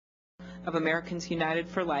of Americans United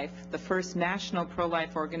for Life, the first national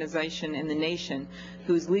pro-life organization in the nation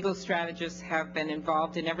whose legal strategists have been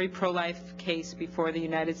involved in every pro-life case before the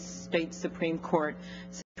United States Supreme Court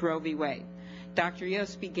since Roe v. Wade. Dr.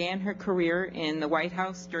 Yoest began her career in the White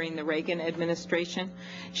House during the Reagan administration.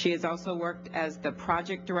 She has also worked as the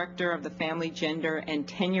project director of the Family, Gender, and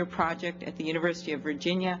Tenure Project at the University of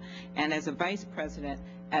Virginia and as a vice president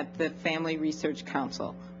at the Family Research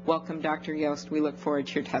Council. Welcome, Dr. Yoest. We look forward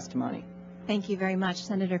to your testimony. Thank you very much,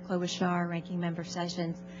 Senator Klobuchar, Ranking Member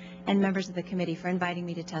Sessions, and members of the committee for inviting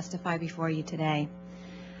me to testify before you today.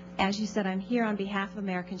 As you said, I'm here on behalf of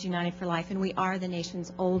Americans United for Life, and we are the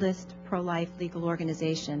nation's oldest pro-life legal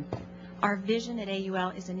organization. Our vision at AUL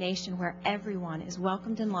is a nation where everyone is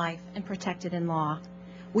welcomed in life and protected in law.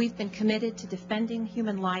 We've been committed to defending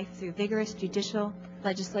human life through vigorous judicial,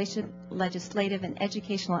 legislative, and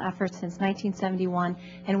educational efforts since 1971,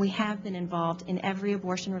 and we have been involved in every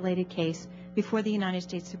abortion-related case before the United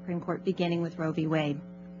States Supreme Court, beginning with Roe v. Wade.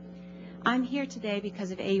 I'm here today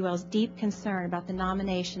because of AUL's deep concern about the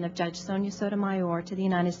nomination of Judge Sotomayor to the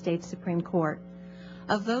United States Supreme Court.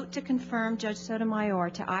 A vote to confirm Judge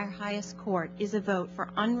Sotomayor to our highest court is a vote for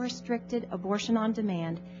unrestricted abortion on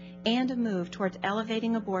demand and a move towards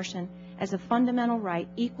elevating abortion as a fundamental right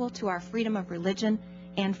equal to our freedom of religion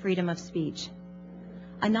and freedom of speech.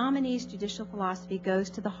 A nominee's judicial philosophy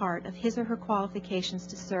goes to the heart of his or her qualifications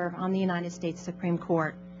to serve on the United States Supreme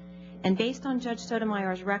Court. And based on Judge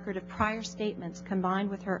Sotomayor's record of prior statements combined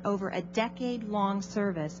with her over a decade-long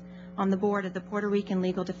service on the board of the Puerto Rican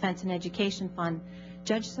Legal Defense and Education Fund,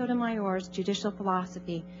 Judge Sotomayor's judicial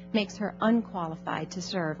philosophy makes her unqualified to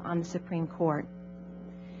serve on the Supreme Court.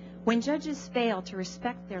 When judges fail to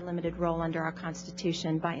respect their limited role under our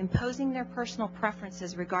Constitution by imposing their personal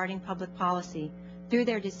preferences regarding public policy through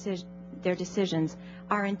their decisions,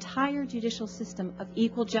 our entire judicial system of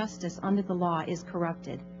equal justice under the law is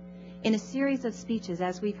corrupted. In a series of speeches,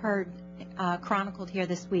 as we've heard chronicled here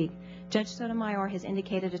this week, Judge Sotomayor has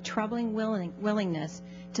indicated a troubling willingness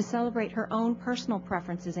to celebrate her own personal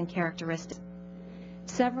preferences and characteristics.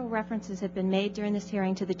 Several references have been made during this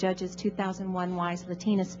hearing to the judge's 2001 Wise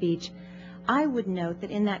Latina speech. I would note that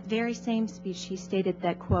in that very same speech she stated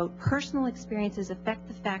that, quote, personal experiences affect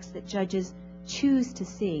the facts that judges choose to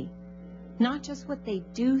see. Not just what they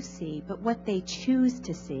do see, but what they choose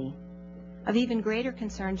to see. Of even greater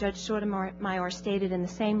concern, Judge Sotomayor stated in the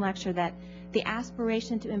same lecture that the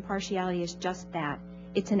aspiration to impartiality is just that.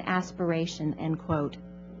 It's an aspiration, end quote.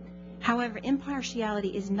 However, impartiality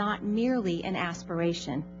is not merely an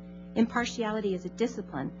aspiration. Impartiality is a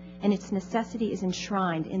discipline, and its necessity is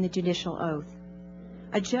enshrined in the judicial oath.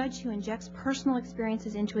 A judge who injects personal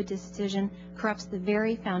experiences into a decision corrupts the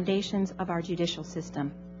very foundations of our judicial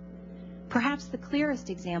system. Perhaps the clearest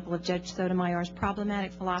example of Judge Sotomayor's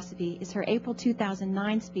problematic philosophy is her April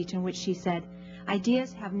 2009 speech in which she said,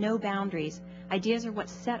 "Ideas have no boundaries. Ideas are what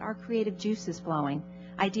set our creative juices flowing.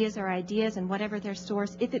 Ideas are ideas, and whatever their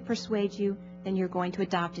source, if it persuades you, then you're going to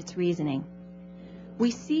adopt its reasoning."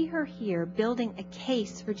 We see her here building a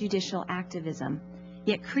case for judicial activism,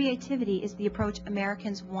 yet creativity is the approach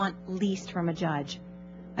Americans want least from a judge.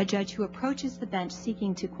 A judge who approaches the bench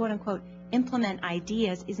seeking to, quote-unquote, implement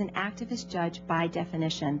ideas is an activist judge by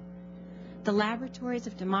definition. The laboratories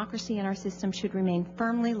of democracy in our system should remain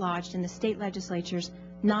firmly lodged in the state legislatures,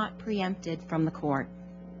 not preempted from the court.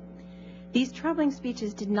 These troubling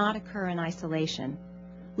speeches did not occur in isolation.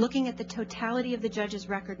 Looking at the totality of the judge's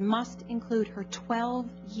record must include her 12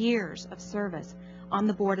 years of service on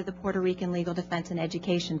the board of the Puerto Rican Legal Defense and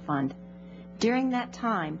Education Fund. During that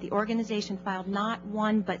time, the organization filed not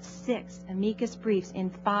one but 6 amicus briefs in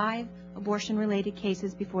 5 abortion-related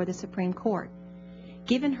cases before the Supreme Court.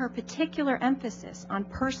 Given her particular emphasis on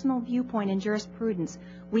personal viewpoint and jurisprudence,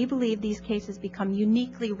 we believe these cases become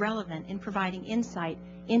uniquely relevant in providing insight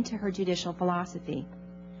into her judicial philosophy.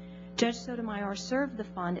 Judge Sotomayor served the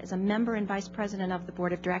fund as a member and vice president of the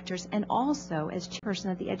board of directors and also as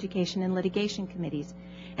chairperson of the education and litigation committees,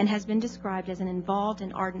 and has been described as an involved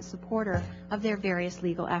and ardent supporter of their various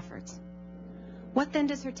legal efforts. What then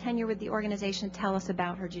does her tenure with the organization tell us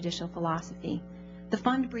about her judicial philosophy? The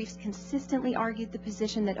fund briefs consistently argued the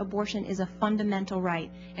position that abortion is a fundamental right,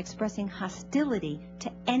 expressing hostility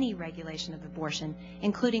to any regulation of abortion,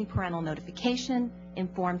 including parental notification,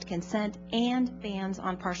 informed consent, and bans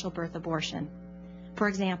on partial birth abortion. For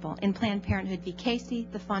example, in Planned Parenthood v. Casey,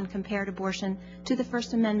 the fund compared abortion to the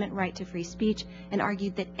First Amendment right to free speech and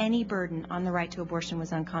argued that any burden on the right to abortion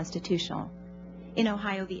was unconstitutional. In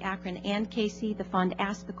Ohio v. Akron and Casey, the fund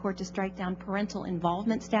asked the court to strike down parental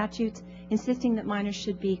involvement statutes, insisting that minors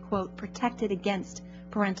should be, quote, protected against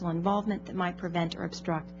parental involvement that might prevent or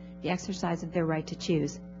obstruct the exercise of their right to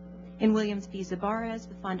choose. In Williams v. Zabarez,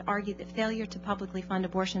 the fund argued that failure to publicly fund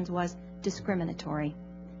abortions was discriminatory.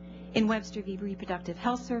 In Webster v. Reproductive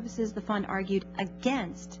Health Services, the fund argued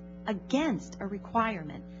against a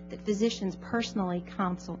requirement that physicians personally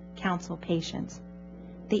counsel patients.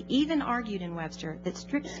 They even argued in Webster that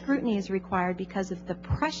strict scrutiny is required because of the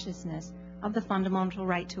preciousness of the fundamental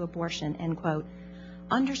right to abortion, end quote,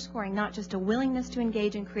 underscoring not just a willingness to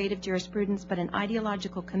engage in creative jurisprudence, but an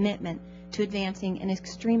ideological commitment to advancing an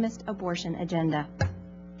extremist abortion agenda.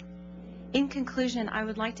 In conclusion, I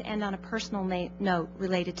would like to end on a personal note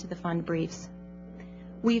related to the fund briefs.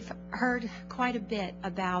 We've heard quite a bit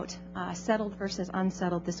about settled versus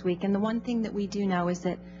unsettled this week, and the one thing that we do know is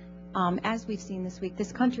that, as we've seen this week,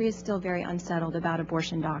 this country is still very unsettled about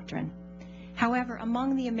abortion doctrine. However,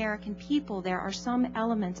 among the American people, there are some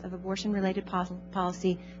elements of abortion-related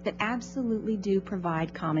policy that absolutely do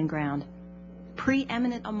provide common ground.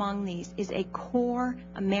 Preeminent among these is a core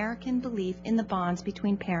American belief in the bonds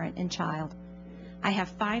between parent and child. I have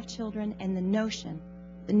 5 children, and the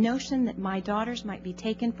notion that my daughters might be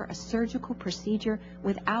taken for a surgical procedure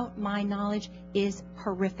without my knowledge is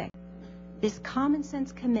horrific. This common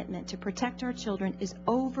sense commitment to protect our children is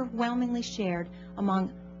overwhelmingly shared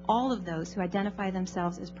among all of those who identify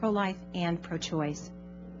themselves as pro-life and pro-choice.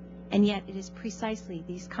 And yet it is precisely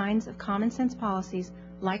these kinds of common sense policies,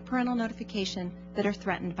 like parental notification, that are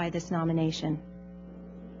threatened by this nomination.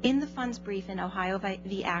 In the fund's brief in Ohio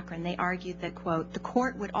v. Akron, they argued that, quote, the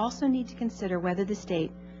court would also need to consider whether the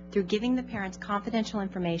state, through giving the parents confidential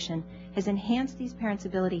information, has enhanced these parents'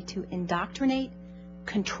 ability to indoctrinate,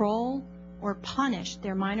 control, or punish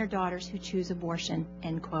their minor daughters who choose abortion,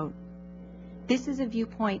 end quote. This is a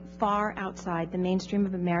viewpoint far outside the mainstream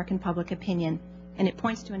of American public opinion, and it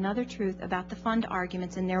points to another truth about the fund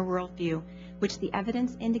arguments in their worldview, which the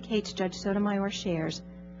evidence indicates Judge Sotomayor shares.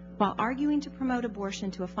 While arguing to promote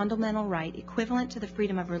abortion to a fundamental right equivalent to the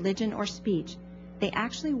freedom of religion or speech, they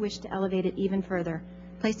actually wish to elevate it even further,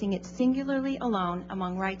 placing it singularly alone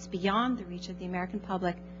among rights beyond the reach of the American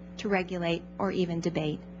public to regulate or even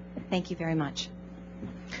debate. Thank you very much.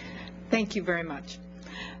 Thank you very much.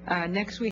 Next we